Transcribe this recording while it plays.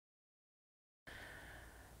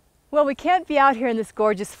Well, we can't be out here in this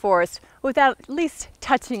gorgeous forest without at least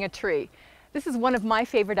touching a tree. This is one of my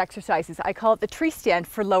favorite exercises. I call it the tree stand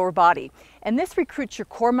for lower body. And this recruits your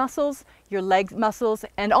core muscles, your leg muscles,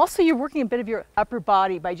 and also you're working a bit of your upper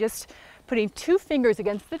body by just putting 2 fingers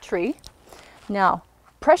against the tree. Now,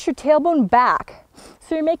 press your tailbone back.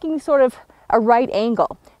 So you're making sort of a right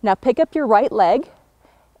angle. Now pick up your right leg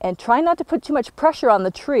and try not to put too much pressure on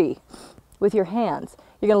the tree with your hands.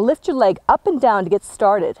 You're going to lift your leg up and down to get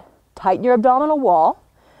started. Tighten your abdominal wall.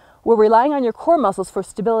 We're relying on your core muscles for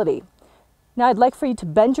stability. Now I'd like for you to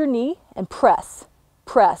bend your knee and press,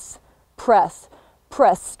 press, press,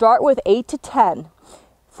 press. Start with 8 to 10.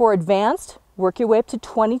 For advanced, work your way up to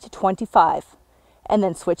 20 to 25. And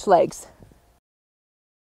then switch legs.